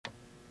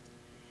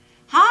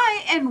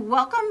and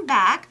welcome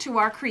back to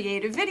our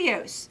creative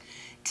videos.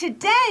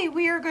 Today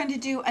we are going to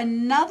do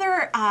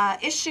another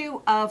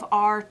issue of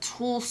our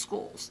tool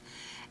schools,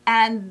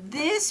 and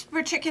this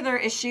particular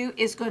issue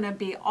is going to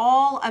be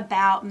all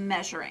about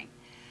measuring.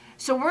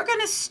 So we're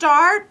going to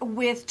start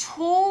with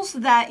tools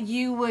that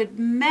you would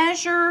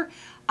measure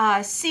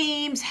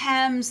seams,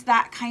 hems,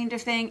 that kind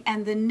of thing,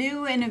 and the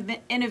new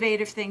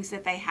innovative things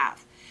that they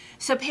have.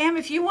 So Pam,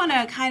 if you want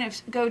to kind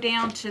of go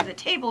down to the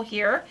table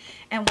here,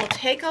 and we'll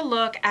take a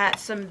look at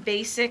some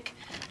basic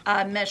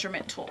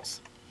measurement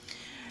tools.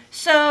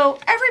 So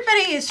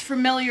everybody is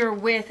familiar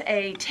with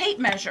a tape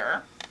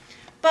measure,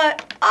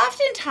 but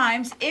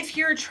oftentimes if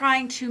you're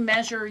trying to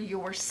measure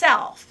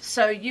yourself,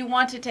 so you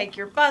want to take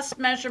your bust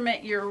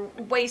measurement, your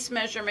waist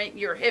measurement,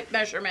 your hip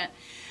measurement,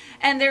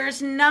 and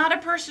there's not a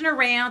person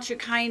around to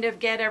kind of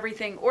get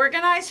everything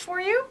organized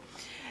for you,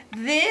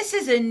 this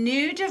is a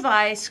new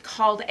device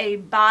called a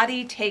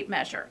body tape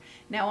measure.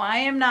 Now, I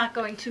am not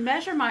going to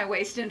measure my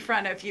waist in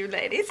front of you,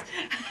 ladies.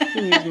 You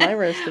can use my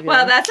wrist again.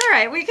 Well, that's all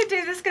right. We could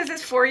do this because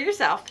it's for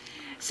yourself.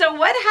 So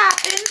what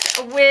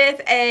happens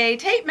with a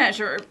tape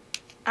measure,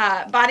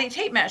 body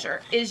tape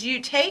measure, is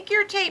you take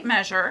your tape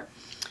measure,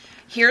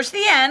 here's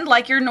the end,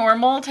 like your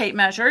normal tape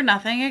measure,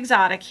 nothing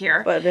exotic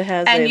here. But it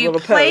has and a little you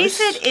place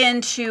post. it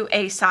into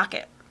a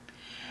socket.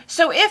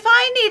 So if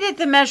I needed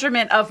the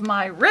measurement of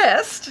my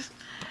wrist,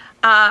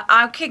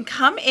 I can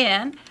come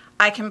in,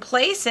 I can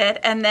place it,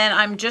 and then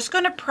I'm just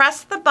going to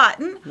press the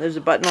button. There's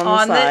a button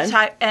on the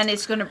side. And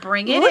it's going to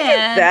bring it in. Look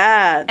at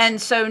that. And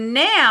so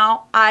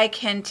now I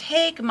can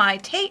take my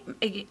tape,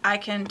 I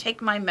can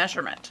take my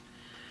measurement.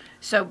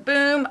 So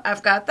boom,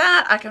 I've got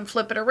that. I can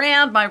flip it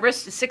around. My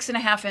wrist is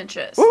 6.5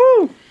 inches.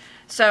 Woo!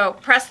 So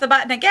press the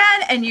button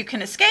again, and you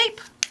can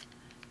escape.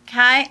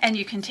 Okay, and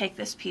you can take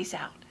this piece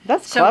out.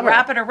 That's so clever.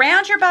 Wrap it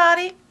around your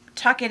body,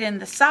 tuck it in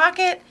the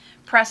socket,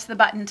 press the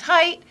button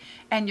tight,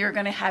 and you're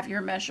going to have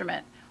your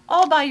measurement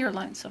all by your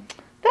lonesome.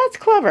 That's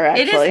clever,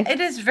 actually.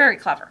 It is very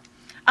clever.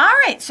 All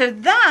right, so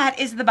that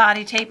is the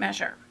body tape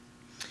measure.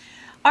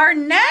 Our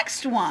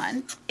next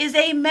one is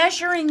a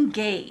measuring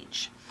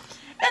gauge.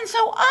 And so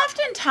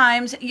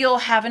oftentimes you'll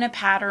have in a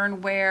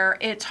pattern where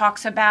it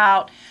talks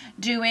about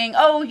doing,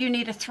 oh, you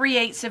need a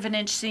 3/8 of an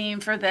inch seam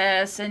for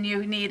this, and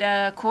you need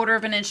a 1/4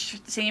 of an inch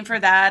seam for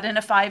that, and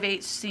a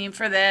 5/8 seam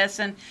for this,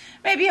 and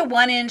maybe a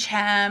 1-inch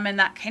hem and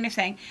that kind of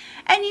thing.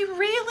 And you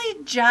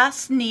really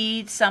just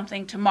need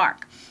something to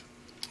mark.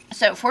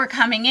 So if we're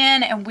coming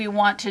in and we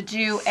want to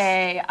do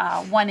a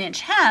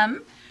 1-inch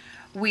hem,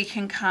 we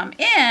can come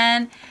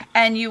in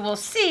and you will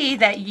see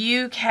that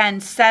you can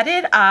set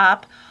it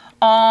up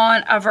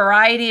on a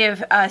variety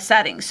of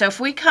settings. So if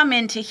we come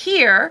into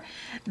here,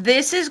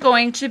 this is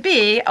going to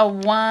be a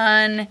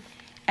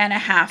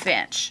 1.5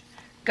 inch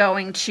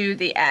going to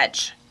the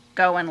edge,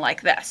 going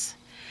like this.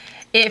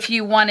 If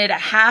you wanted a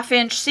 1/2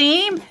 inch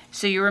seam,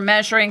 so you were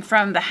measuring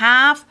from the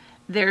half,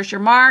 there's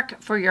your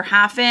mark for your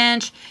 1/2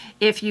 inch.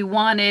 If you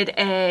wanted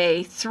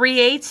a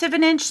 3/8 of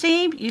an inch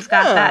seam, you've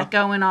got that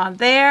going on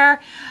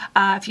there.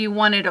 If you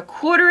wanted a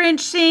 1/4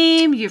 inch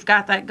seam, you've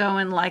got that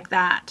going like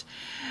that.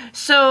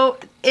 So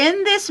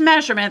in this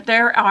measurement,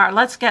 there are,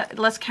 let's count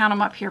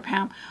them up here,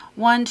 Pam.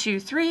 1,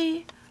 2,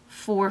 3,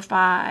 4,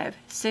 5,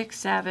 6,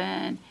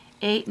 7,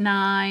 8,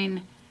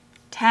 9,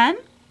 10.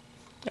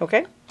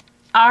 Okay.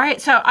 All right,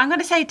 so I'm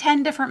going to say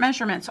 10 different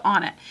measurements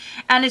on it.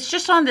 And it's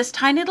just on this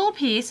tiny little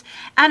piece,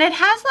 and it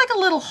has like a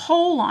little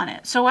hole on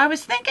it. So I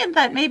was thinking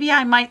that maybe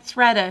I might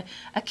thread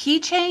a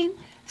keychain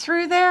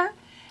through there.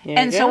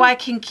 And so I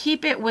can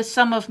keep it with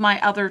some of my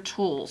other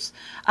tools.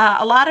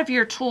 A lot of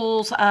your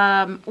tools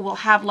will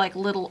have like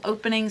little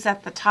openings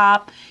at the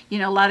top, you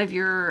know, a lot of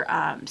your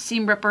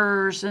seam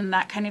rippers and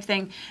that kind of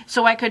thing.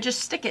 So I could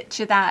just stick it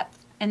to that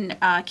and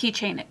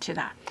keychain it to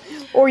that.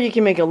 Or you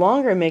can make it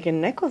longer and make a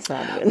necklace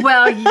out of it.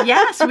 Well,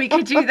 yes, we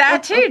could do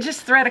that too.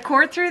 Just thread a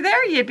cord through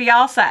there, you'd be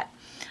all set.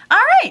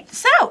 All right,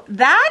 so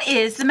that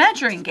is the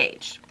measuring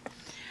gauge.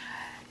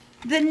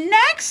 The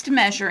next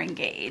measuring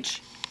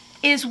gauge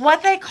is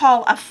what they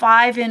call a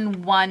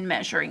 5-in-1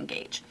 measuring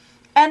gauge.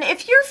 And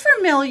if you're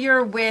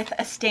familiar with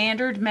a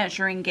standard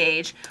measuring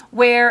gauge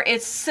where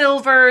it's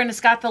silver and it's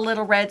got the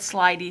little red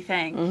slidey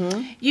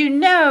thing, you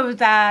know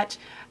that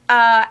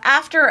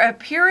after a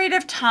period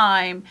of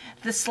time,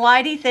 the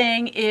slidey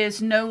thing is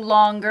no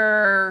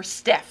longer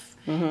stiff.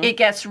 It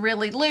gets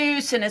really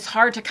loose and it's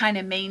hard to kind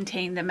of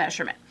maintain the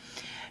measurement.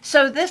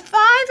 So this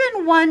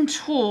 5-in-1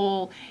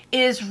 tool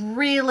is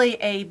really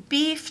a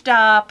beefed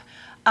up,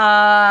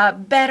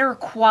 better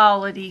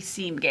quality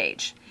seam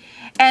gauge.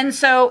 And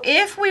so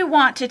if we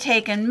want to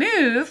take and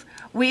move,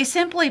 we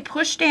simply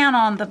push down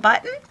on the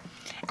button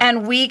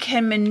and we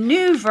can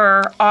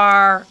maneuver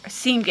our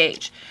seam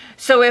gauge.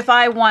 So if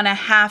I want a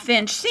 1/2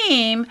 inch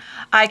seam,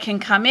 I can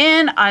come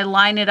in, I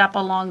line it up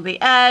along the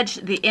edge.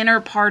 The inner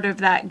part of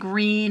that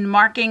green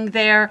marking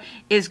there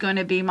is going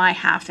to be my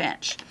 1/2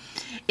 inch.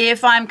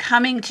 If I'm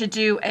coming to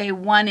do a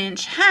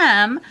 1-inch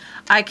hem,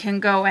 I can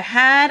go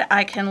ahead,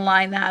 I can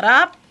line that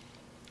up.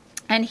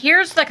 And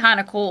here's the kind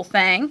of cool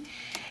thing,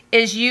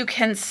 is you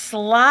can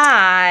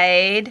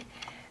slide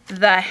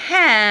the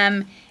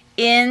hem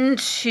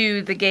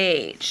into the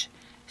gauge.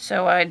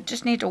 So I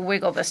just need to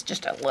wiggle this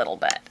just a little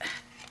bit.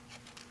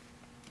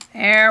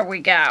 There we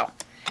go.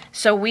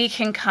 So we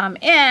can come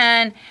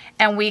in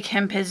and we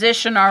can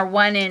position our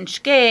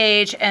 1-inch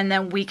gauge, and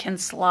then we can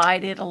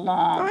slide it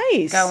along.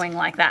 Nice. Going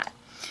like that.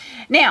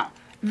 Now,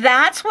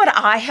 that's what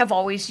I have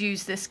always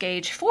used this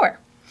gauge for.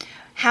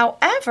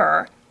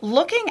 However,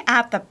 looking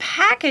at the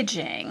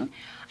packaging,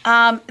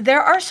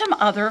 there are some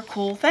other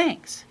cool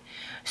things.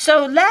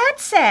 So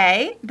let's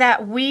say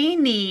that we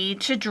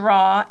need to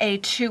draw a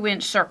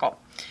 2-inch circle.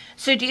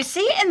 So do you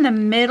see in the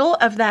middle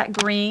of that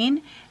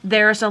green,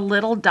 there's a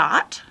little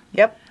dot?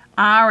 Yep.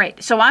 All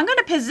right, so I'm going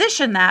to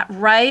position that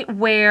right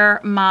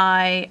where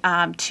my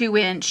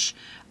 2-inch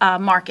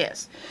mark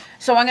is.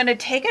 So I'm going to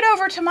take it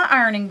over to my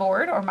ironing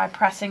board or my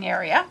pressing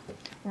area.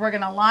 We're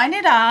going to line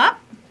it up.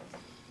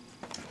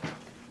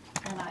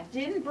 And I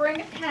didn't bring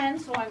a pen,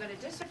 so I'm going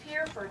to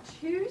disappear for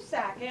 2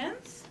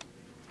 seconds.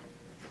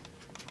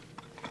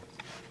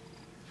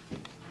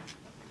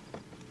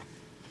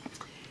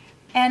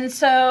 And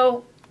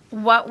so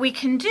what we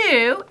can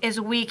do is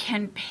we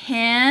can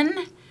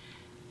pin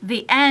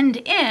the end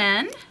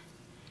in,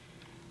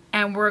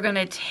 and we're going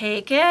to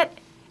take it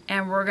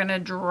and we're going to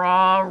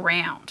draw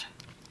around.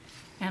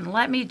 And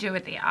let me do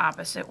it the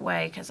opposite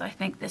way because I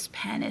think this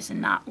pen is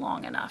not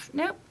long enough.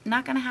 Nope,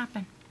 not going to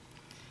happen.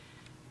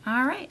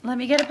 All right, let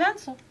me get a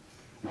pencil.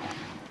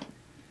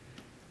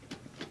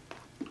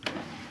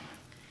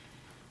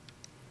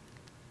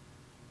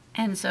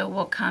 And so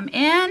we'll come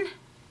in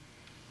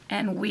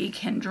and we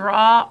can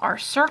draw our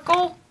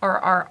circle or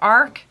our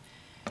arc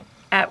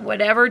at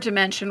whatever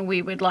dimension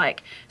we would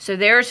like. So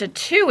there's a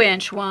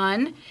 2-inch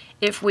one.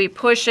 If we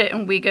push it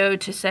and we go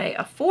to, say,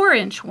 a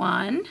 4-inch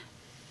one,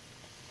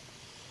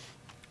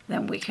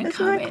 then we can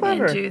come in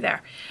and do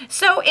there.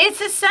 So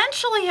it's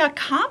essentially a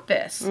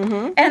compass.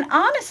 And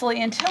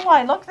honestly, until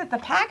I looked at the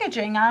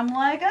packaging, I'm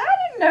like, I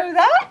didn't know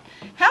that.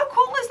 How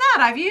cool is that?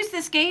 I've used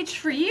this gauge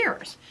for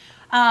years.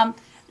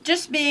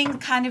 Just being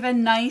kind of a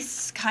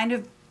nice, kind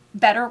of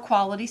better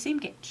quality seam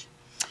gauge.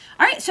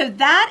 All right, so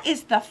that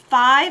is the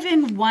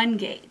 5-in-1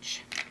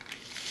 gauge.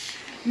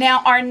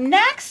 Now, our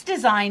next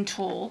design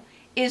tool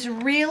is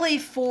really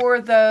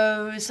for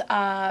those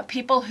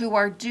people who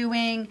are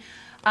doing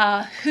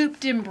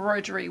hooped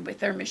embroidery with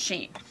their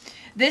machine.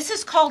 This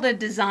is called a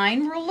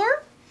design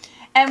ruler,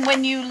 and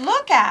when you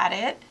look at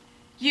it,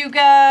 you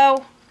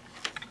go,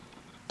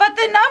 but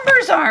the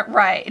numbers aren't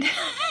right.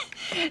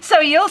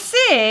 So you'll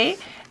see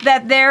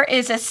that there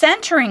is a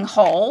centering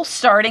hole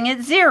starting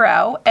at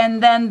 0,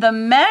 and then the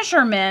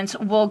measurements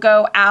will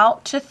go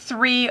out to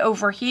 3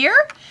 over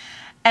here,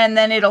 and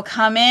then it'll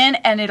come in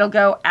and it'll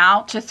go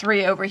out to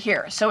 3 over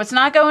here. So it's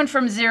not going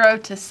from 0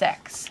 to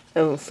 6.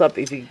 It'll stop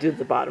if you do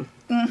the bottom.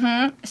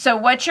 So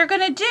what you're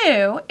going to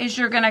do is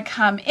you're going to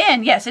come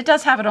in. Yes, it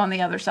does have it on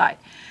the other side.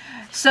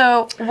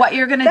 So what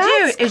you're going to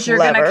do is you're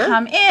going to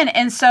come in.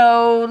 And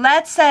so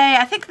let's say,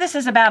 I think this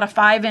is about a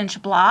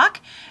 5-inch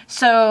block.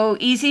 So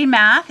easy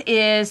math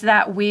is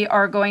that we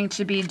are going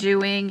to be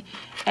doing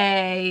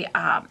a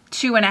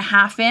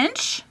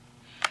 2.5-inch.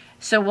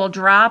 So we'll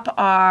drop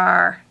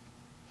our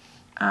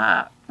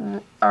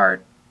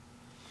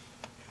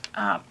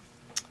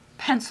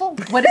pencil.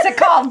 What is it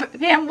called?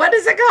 Pam, what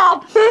is it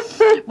called?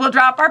 We'll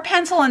drop our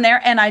pencil in there,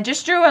 and I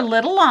just drew a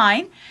little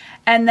line,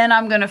 and then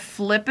I'm going to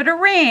flip it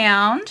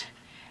around,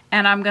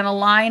 and I'm going to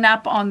line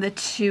up on the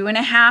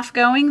 2.5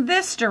 going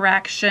this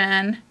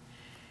direction.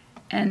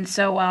 And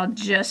so I'll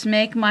just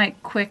make my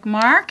quick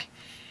mark,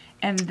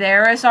 and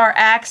there is our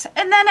X.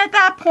 And then at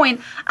that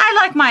point, I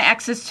like my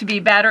X's to be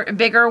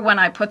bigger when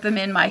I put them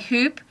in my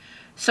hoop.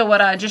 So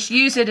what I just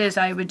use it is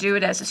I would do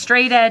it as a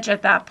straight edge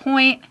at that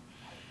point.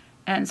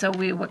 And so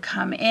we would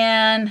come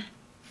in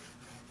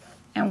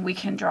and we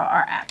can draw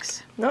our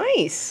X.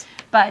 Nice.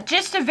 But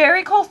just a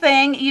very cool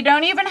thing. You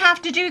don't even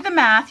have to do the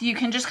math. You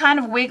can just kind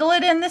of wiggle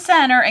it in the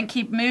center and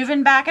keep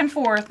moving back and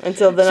forth.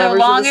 Until the numbers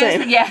are the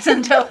same. Yes,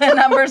 until the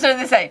numbers are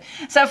the same.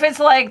 So if it's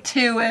like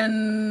 2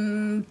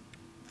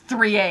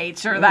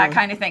 3/8 or that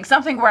kind of thing.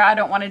 Something where I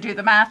don't want to do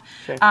the math.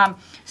 Sure.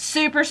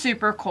 Super,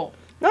 super cool.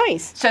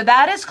 Nice. So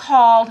that is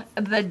called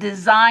the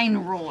design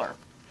ruler.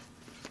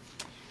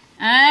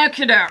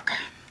 Okie doke.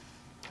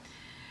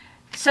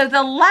 So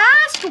the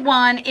last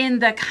one in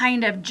the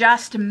kind of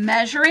just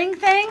measuring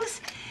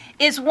things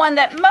is one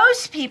that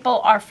most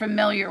people are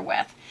familiar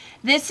with.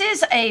 This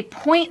is a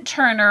point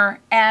turner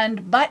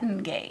and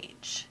button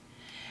gauge.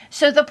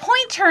 So the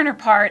point turner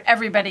part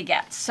everybody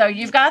gets. So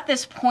you've got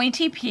this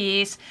pointy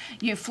piece,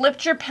 you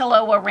flipped your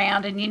pillow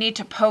around and you need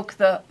to poke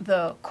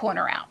the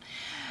corner out.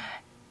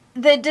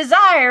 The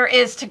desire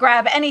is to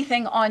grab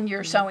anything on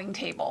your sewing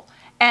table.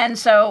 And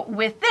so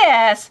with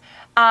this,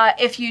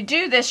 if you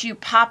do this, you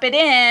pop it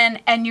in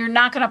and you're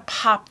not going to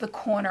pop the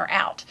corner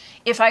out.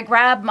 If I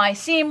grab my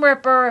seam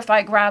ripper, if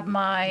I grab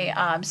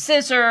my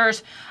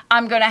scissors,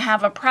 I'm going to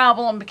have a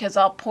problem because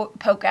I'll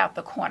poke out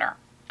the corner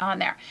on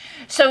there.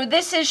 So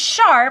this is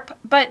sharp,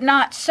 but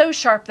not so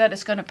sharp that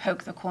it's going to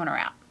poke the corner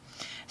out.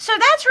 So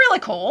that's really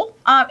cool,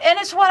 and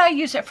it's what I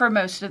use it for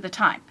most of the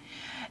time.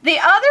 The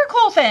other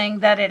cool thing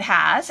that it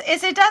has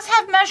is it does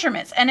have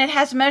measurements, and it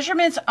has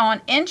measurements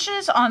on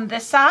inches on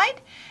this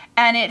side,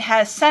 and it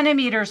has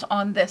centimeters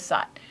on this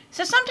side.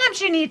 So sometimes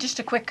you need just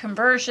a quick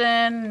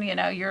conversion. You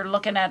know, you're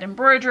looking at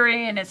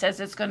embroidery and it says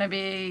it's going to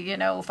be,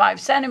 5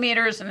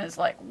 centimeters, and it's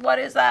like, what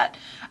is that?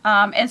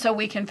 And so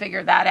we can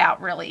figure that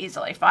out really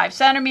easily. 5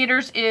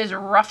 centimeters is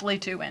roughly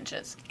 2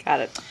 inches.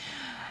 Got it.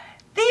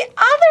 The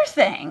other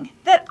thing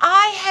that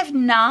I have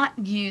not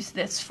used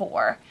this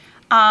for,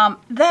 that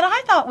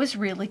I thought was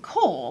really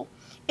cool,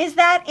 is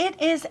that it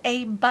is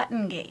a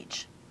button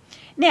gauge.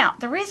 Now,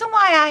 the reason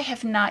why I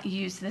have not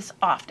used this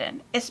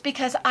often is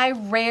because I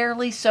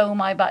rarely sew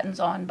my buttons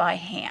on by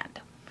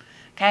hand.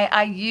 Okay,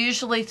 I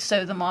usually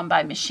sew them on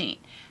by machine.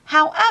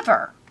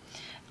 However,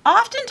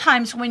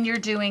 oftentimes when you're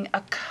doing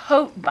a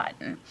coat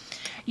button,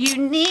 you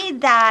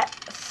need that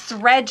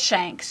thread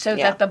shank so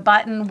that the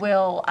button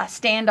will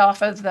stand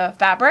off of the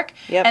fabric,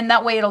 and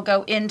that way it'll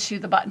go into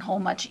the buttonhole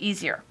much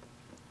easier.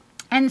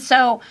 And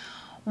so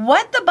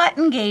what the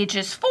button gauge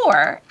is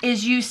for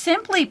is you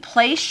simply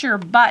place your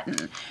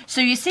button.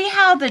 So you see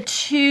how the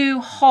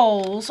 2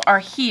 holes are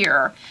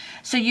here.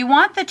 So you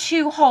want the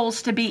 2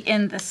 holes to be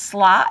in the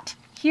slot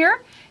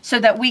here so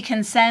that we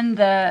can send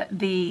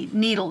the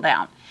needle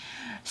down.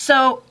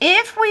 So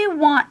if we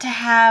want to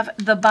have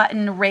the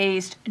button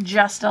raised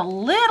just a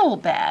little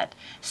bit,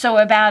 so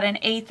about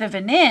 1/8 of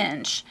an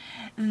inch,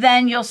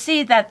 then you'll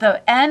see that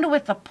the end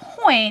with the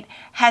point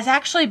has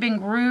actually been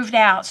grooved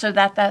out so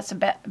that that's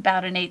about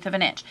 1/8 of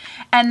an inch.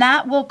 And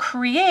that will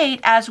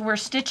create, as we're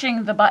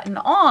stitching the button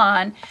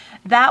on,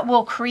 that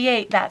will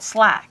create that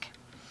slack.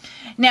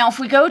 Now, if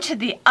we go to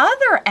the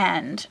other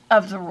end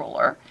of the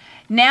ruler,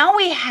 now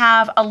we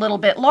have a little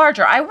bit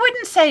larger. I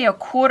wouldn't say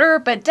 1/4,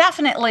 but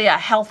definitely a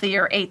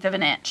healthier 1/8 of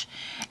an inch.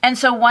 And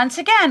so once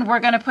again, we're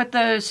going to put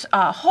those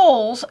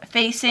holes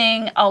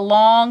facing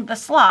along the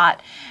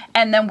slot,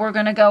 and then we're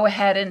going to go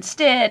ahead and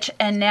stitch,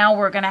 and now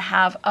we're going to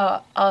have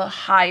a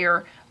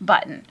higher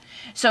button.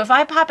 So if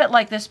I pop it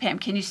like this, Pam,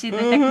 can you see the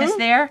thickness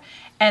there?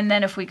 And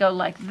then if we go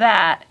like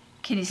that,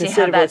 can you see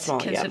how that's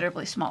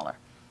considerably smaller?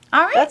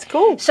 All right. That's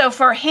cool. So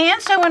for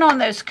hand sewing on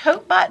those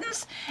coat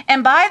buttons,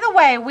 and by the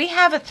way, we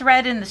have a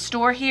thread in the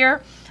store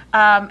here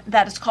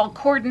that is called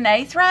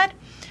coordinate thread,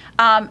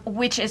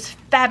 which is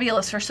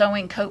fabulous for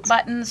sewing coat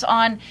buttons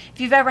on.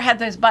 If you've ever had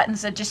those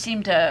buttons that just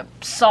seem to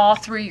saw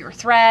through your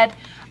thread,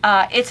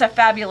 it's a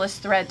fabulous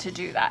thread to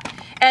do that.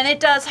 And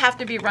it does have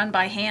to be run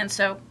by hand,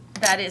 so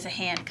that is a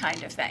hand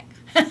kind of thing.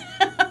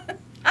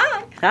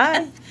 Hi.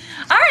 Hi.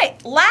 All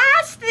right,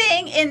 last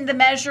thing in the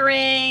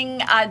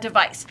measuring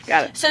device.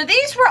 Got it. So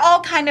these were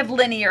all kind of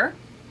linear,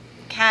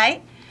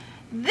 okay?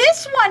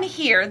 This one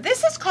here,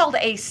 this is called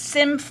a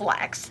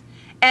Simflex,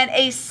 and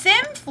a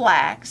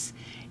Simflex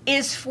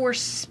is for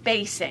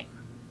spacing.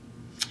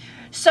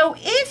 So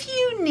if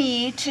you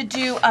need to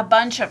do a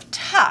bunch of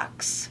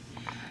tucks,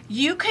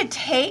 you could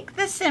take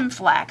the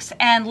Simflex,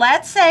 and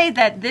let's say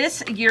that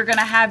you're going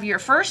to have your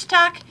first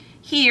tuck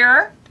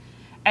here,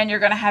 and you're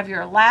going to have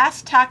your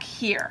last tuck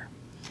here.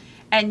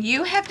 And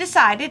you have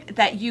decided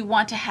that you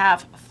want to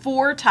have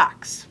 4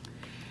 tucks.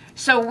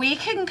 So we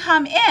can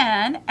come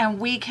in and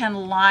we can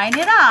line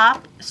it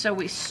up, so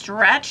we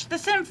stretch the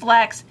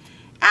Simflex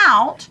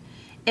out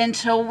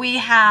until we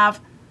have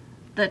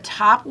the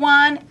top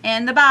one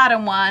and the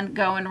bottom one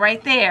going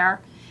right there,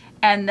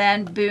 and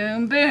then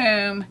boom,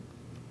 boom,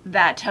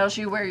 that tells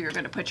you where you're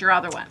going to put your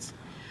other ones.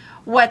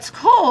 What's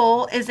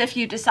cool is if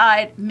you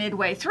decide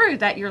midway through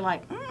that you're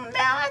like, no,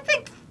 I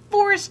think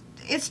 4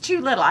 is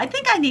too little. I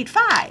think I need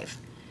 5.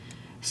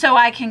 So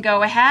I can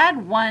go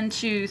ahead, 1,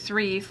 2,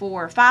 3,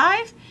 4,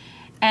 5,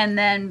 and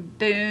then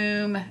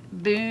boom,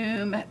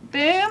 boom,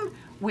 boom,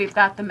 we've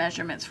got the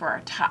measurements for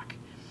our tuck.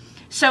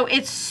 So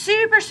it's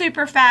super,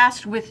 super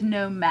fast with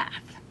no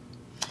math.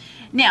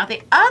 Now,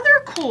 the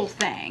other cool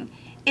thing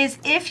is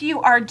if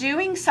you are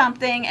doing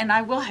something, and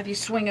I will have you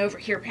swing over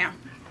here, Pam,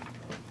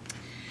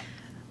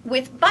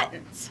 with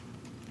buttons.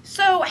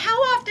 So how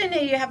often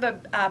do you have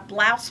a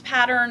blouse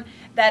pattern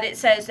that it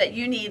says that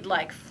you need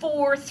like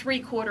 4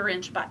 3/4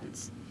 inch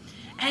buttons?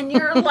 And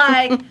you're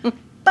like,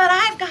 but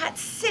I've got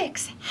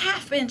 6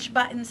 1/2 inch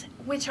buttons,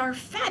 which are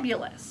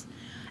fabulous,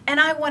 and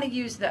I want to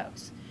use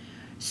those.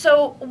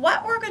 So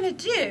what we're going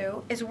to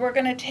do is we're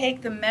going to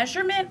take the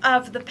measurement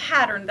of the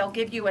pattern. They'll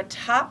give you a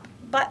top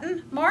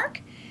button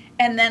mark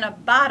and then a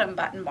bottom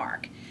button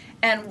mark.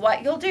 And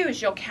what you'll do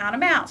is you'll count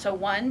them out. So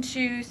 1,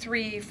 2,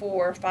 3,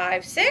 4,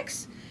 5,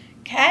 6.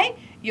 Okay?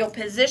 You'll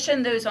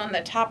position those on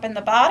the top and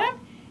the bottom,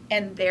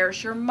 and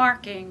there's your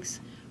markings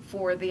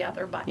for the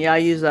other buttons. Yeah, I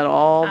use that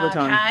all the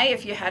time. Okay?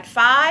 If you had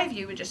 5,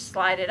 you would just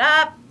slide it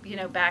up,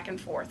 back and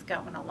forth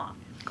going along.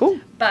 Cool.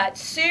 But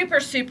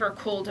super, super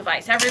cool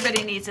device.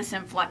 Everybody needs a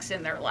Simflex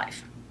in their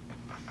life.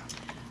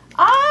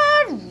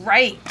 All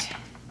right.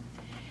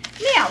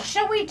 Now,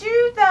 shall we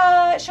do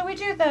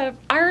the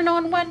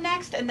iron-on one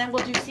next, and then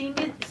we'll do seam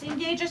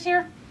gauges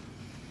here?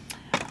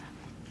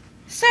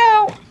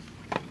 So,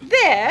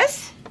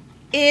 this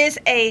is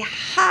a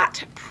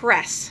hot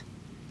press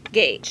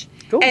gauge.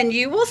 Cool. And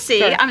you will see,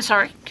 Sure. I'm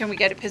sorry, can we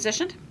get it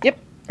positioned? Yep.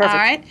 Perfect. All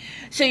right.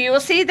 So you will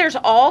see there's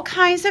all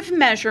kinds of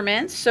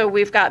measurements. So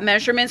we've got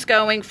measurements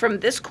going from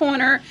this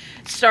corner,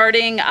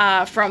 starting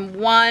from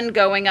 1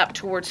 going up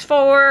towards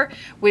 4.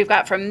 We've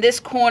got from this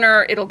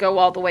corner, it'll go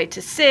all the way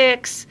to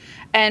 6,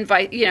 and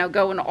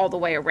going all the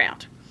way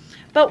around.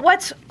 But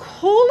what's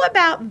cool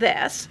about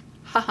this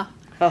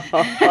is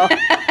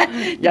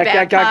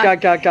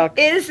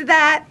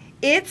that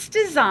it's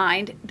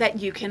designed that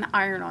you can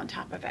iron on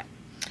top of it.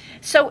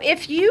 So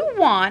if you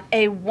want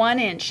a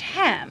 1-inch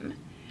hem,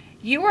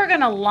 you are going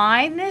to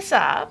line this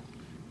up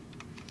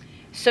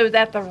so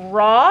that the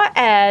raw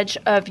edge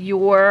of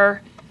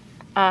your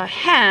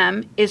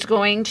hem is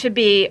going to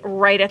be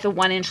right at the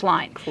 1-inch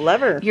line.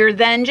 Clever. You're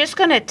then just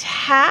going to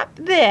tap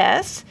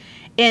this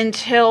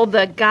until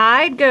the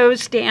guide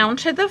goes down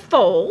to the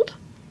fold,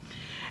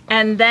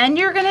 and then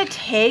you're going to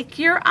take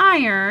your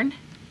iron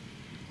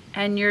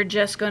and you're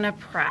just going to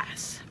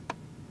press.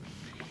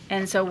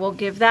 And so we'll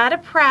give that a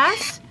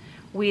press.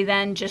 We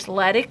then just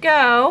let it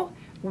go.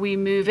 We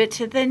move it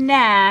to the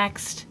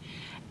next,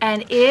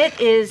 and it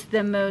is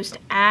the most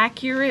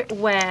accurate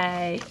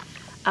way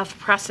of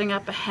pressing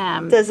up a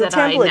hem. Does the that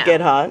I template know.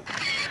 get hot?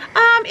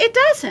 It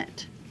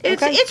doesn't.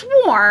 It's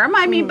warm.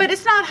 I mean, but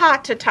it's not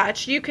hot to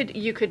touch. You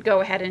could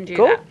go ahead and do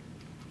Cool. that.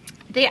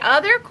 The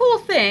other cool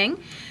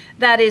thing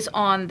that is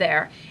on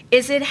there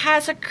is it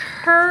has a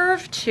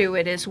curve to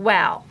it as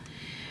well.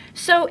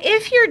 So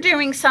if you're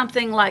doing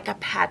something like a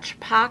patch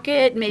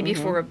pocket, maybe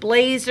for a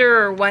blazer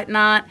or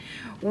whatnot,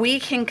 we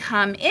can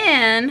come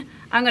in.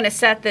 I'm going to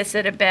set this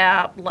at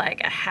about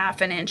like a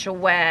 1/2 inch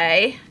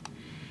away.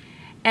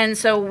 And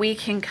so we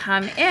can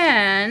come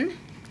in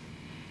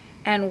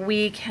and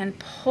we can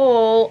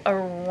pull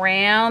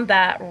around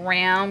that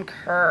round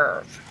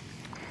curve.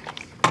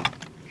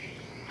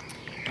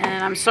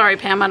 And I'm sorry,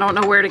 Pam, I don't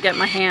know where to get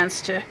my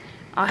hands to.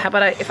 How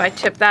about if I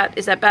tip that?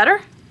 Is that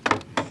better?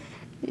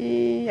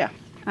 Yeah.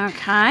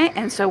 Okay,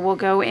 and so we'll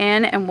go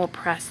in and we'll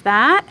press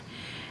that,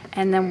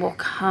 and then we'll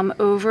come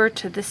over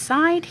to the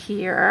side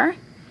here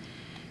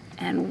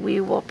and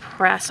we will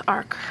press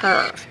our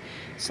curve.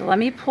 So let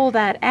me pull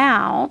that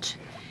out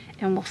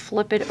and we'll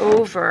flip it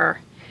over,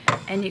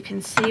 and you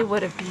can see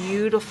what a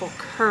beautiful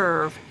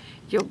curve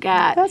you'll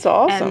get. That's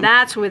awesome. And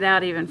that's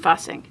without even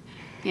fussing.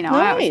 You know,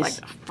 I always like Nice.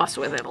 to fuss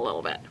with it a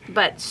little bit,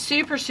 but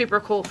super,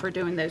 super cool for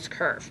doing those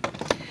curves.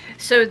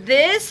 So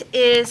this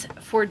is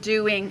for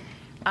doing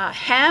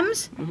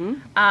hems,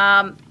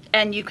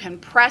 and you can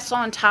press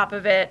on top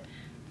of it,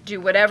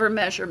 do whatever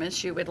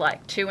measurements you would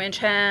like. 2-inch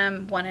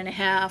hem,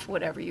 1.5,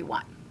 whatever you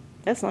want.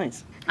 That's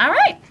nice. All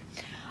right.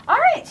 All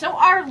right, so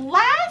our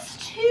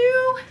last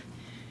 2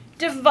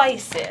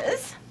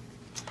 devices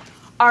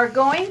are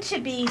going to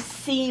be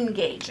seam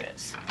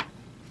gauges.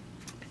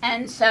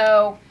 And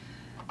so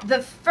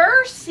the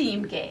first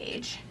seam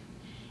gauge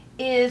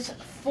is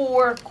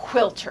for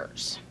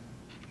quilters.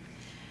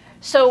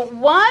 So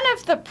one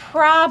of the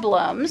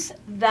problems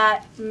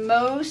that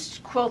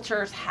most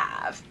quilters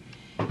have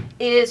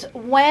is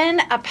when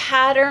a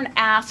pattern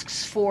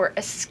asks for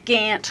a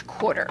scant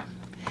quarter.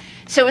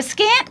 So a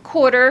scant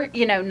quarter,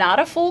 you know, not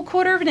a full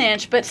 1/4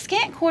 inch, but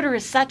scant quarter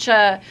is such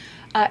a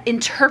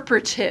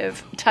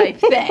interpretive type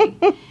thing.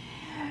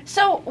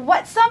 So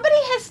what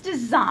somebody has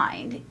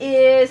designed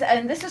is,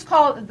 and this is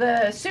called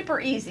the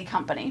Super Easy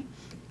Company,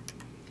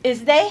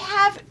 is they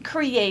have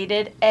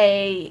created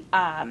a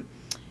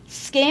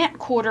scant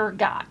quarter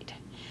guide.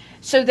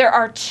 So there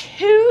are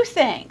 2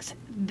 things.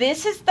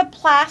 This is the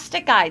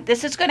plastic guide.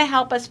 This is going to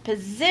help us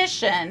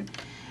position,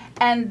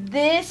 and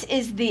this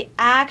is the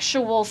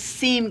actual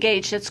seam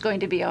gauge that's going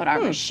to be on our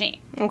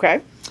machine.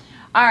 Okay.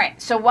 All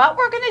right, so what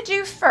we're going to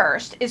do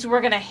first is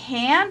we're going to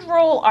hand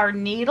roll our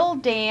needle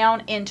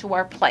down into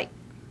our plate.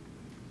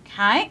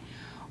 Okay?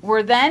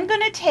 We're then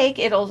going to take,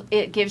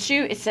 it gives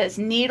you, it says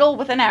needle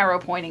with an arrow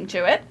pointing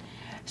to it.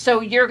 So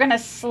you're going to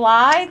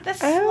slide the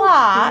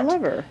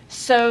slot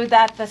so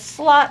that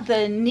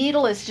the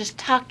needle is just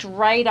tucked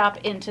right up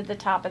into the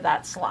top of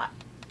that slot.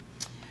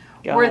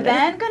 We're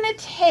then going to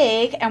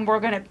take and we're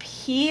going to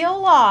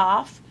peel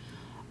off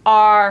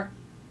our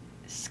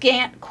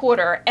scant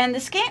quarter. And the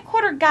scant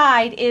quarter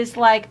guide is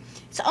like,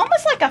 it's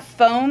almost like a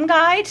foam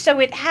guide. So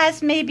it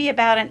has maybe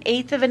about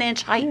 1/8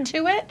 inch height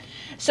to it.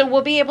 So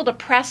we'll be able to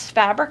press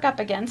fabric up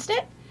against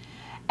it.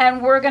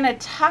 And we're going to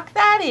tuck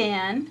that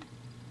in.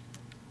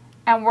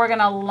 And we're going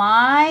to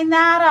line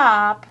that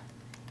up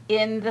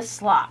in the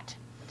slot.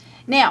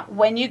 Now,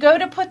 when you go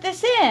to put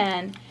this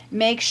in,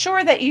 make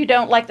sure that you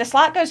don't, like the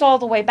slot goes all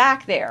the way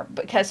back there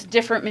because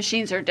different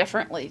machines are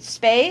differently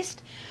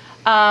spaced.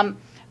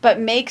 But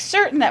make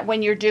certain that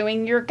when you're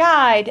doing your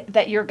guide,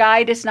 that your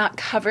guide is not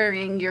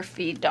covering your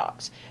feed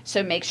dogs.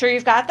 So make sure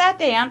you've got that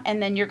down,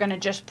 and then you're going to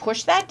just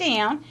push that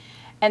down,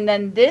 and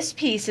then this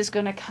piece is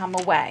going to come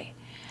away.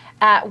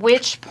 At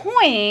which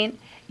point,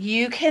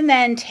 you can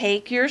then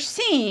take your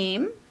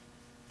seam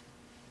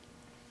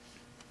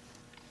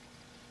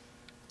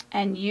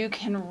and you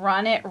can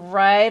run it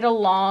right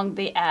along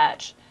the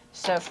edge.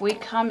 So if we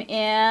come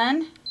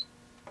in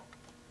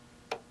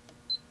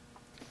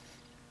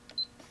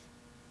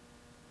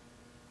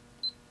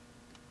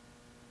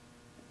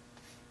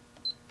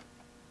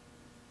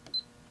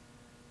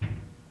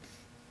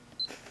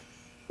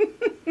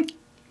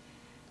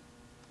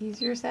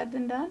Easier said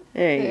than done.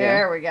 There you go.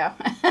 There we go.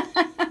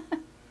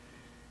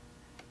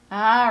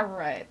 All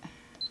right.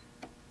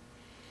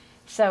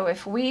 So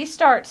if we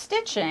start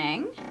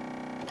stitching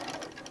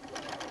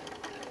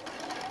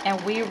and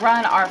we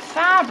run our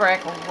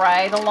fabric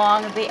right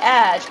along the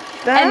edge.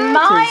 And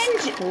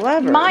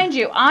mind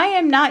you, I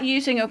am not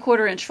using a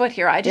 1/4 inch foot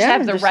here. I just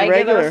have the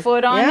regular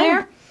foot on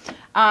there.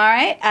 All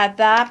right, at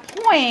that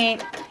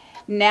point,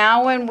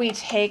 now when we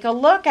take a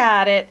look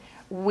at it,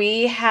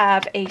 we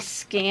have a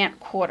scant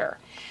 1/4.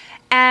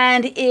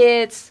 And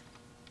it's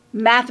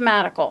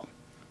mathematical.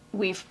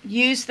 We've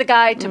used the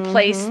guide to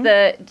place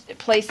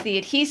the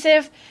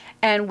adhesive,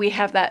 and we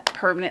have that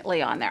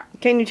permanently on there.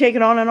 Can you take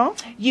it on and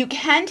off? You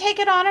can take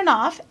it on and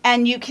off,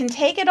 and you can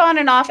take it on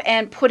and off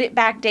and put it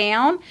back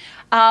down.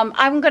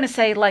 I'm going to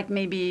say like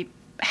maybe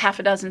half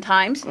a dozen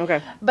times.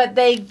 Okay. But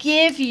they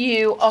give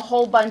you a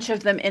whole bunch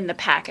of them in the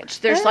package.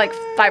 There's like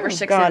 5 or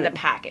 6 in the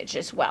package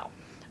as well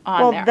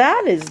on there.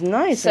 That is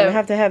nice. So, I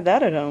have to have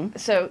that at home.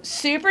 So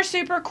super,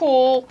 super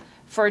cool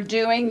for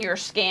doing your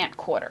scant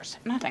 1/4s.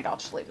 And I think I'll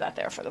just leave that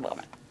there for the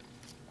moment.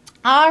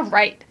 All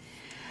right.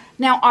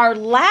 Now, our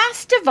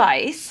last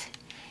device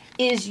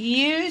is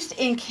used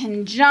in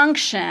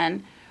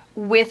conjunction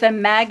with a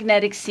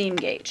magnetic seam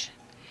gauge.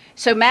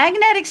 So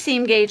magnetic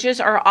seam gauges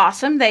are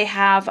awesome. They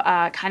have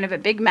kind of a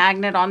big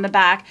magnet on the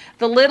back.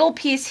 The little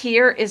piece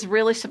here is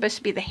really supposed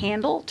to be the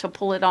handle to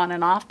pull it on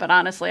and off, but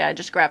honestly, I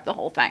just grabbed the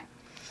whole thing.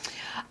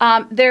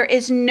 There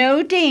is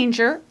no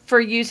danger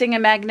for using a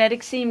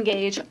magnetic seam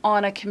gauge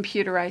on a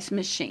computerized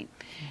machine.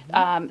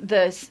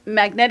 The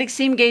magnetic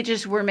seam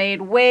gauges were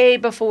made way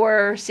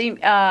before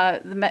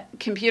the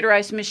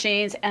computerized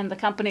machines, and the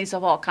companies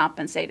have all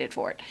compensated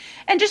for it.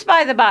 And just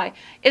by the by,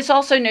 it's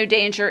also no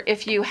danger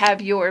if you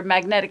have your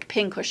magnetic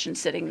pincushion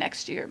sitting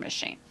next to your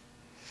machine.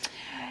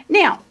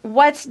 Now,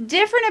 what's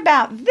different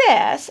about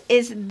this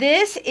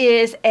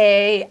is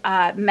a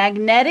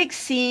magnetic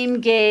seam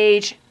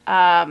gauge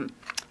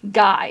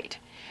guide.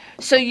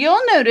 So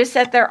you'll notice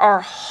that there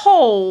are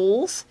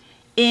holes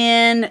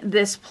in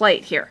this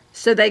plate here.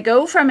 So they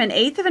go from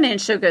 1/8 of an inch,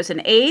 so it goes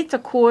 1/8,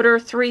 1/4,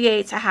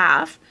 3/8,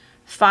 1/2,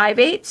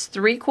 5/8,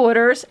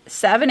 3/4,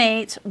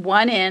 7/8,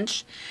 1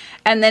 inch,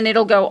 and then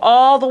it'll go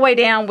all the way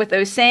down with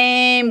those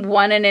same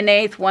 1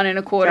 1/8, 1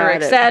 1/4,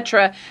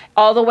 etc.,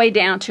 all the way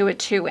down to a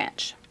 2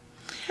 inch.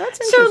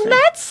 That's interesting. So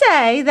let's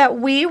say that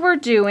we were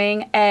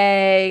doing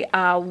a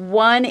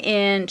 1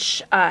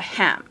 inch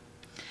hem.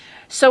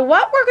 So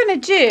what we're going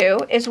to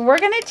do is we're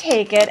going to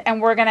take it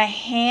and we're going to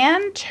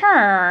hand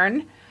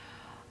turn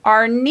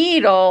our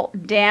needle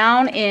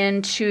down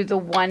into the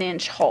 1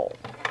 inch hole.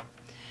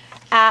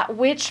 At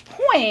which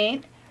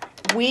point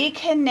we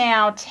can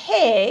now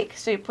take,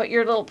 so you put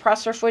your little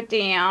presser foot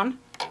down.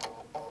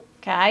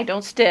 Okay,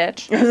 don't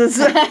stitch. I was just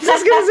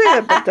going to say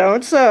that, but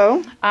don't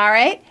sew. All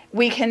right.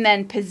 We can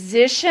then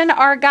position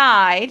our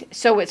guide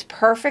so it's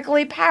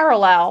perfectly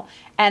parallel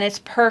and it's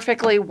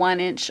perfectly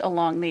 1 inch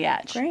along the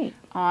edge. Great.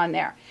 On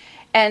there.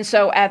 And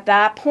so at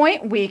that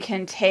point, we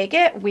can take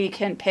it, we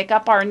can pick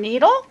up our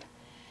needle,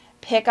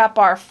 pick up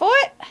our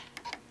foot,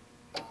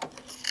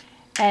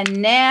 and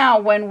now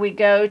when we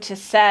go to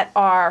set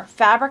our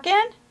fabric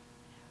in,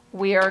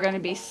 we are going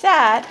to be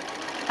set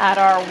at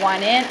our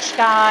 1 inch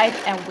guide,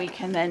 and we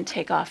can then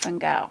take off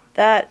and go.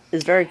 That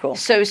is very cool.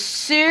 So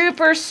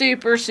super,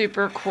 super,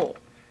 super cool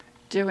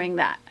doing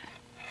that.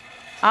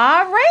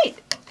 All right.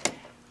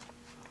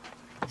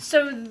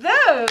 So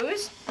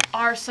those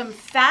are some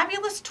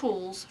fabulous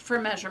tools for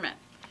measurement.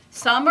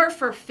 Some are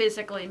for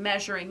physically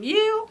measuring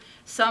you,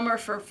 some are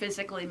for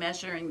physically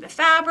measuring the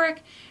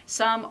fabric,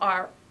 some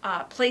are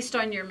placed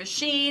on your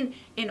machine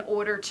in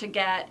order to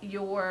get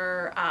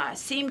your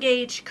seam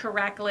gauge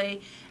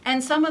correctly,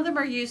 and some of them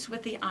are used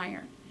with the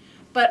iron.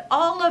 But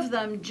all of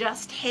them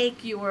just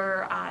take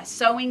your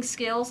sewing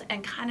skills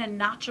and kind of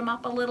notch them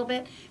up a little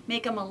bit,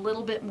 make them a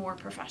little bit more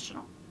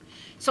professional.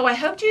 So I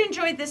hope you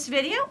enjoyed this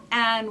video,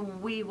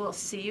 and we will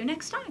see you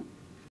next time.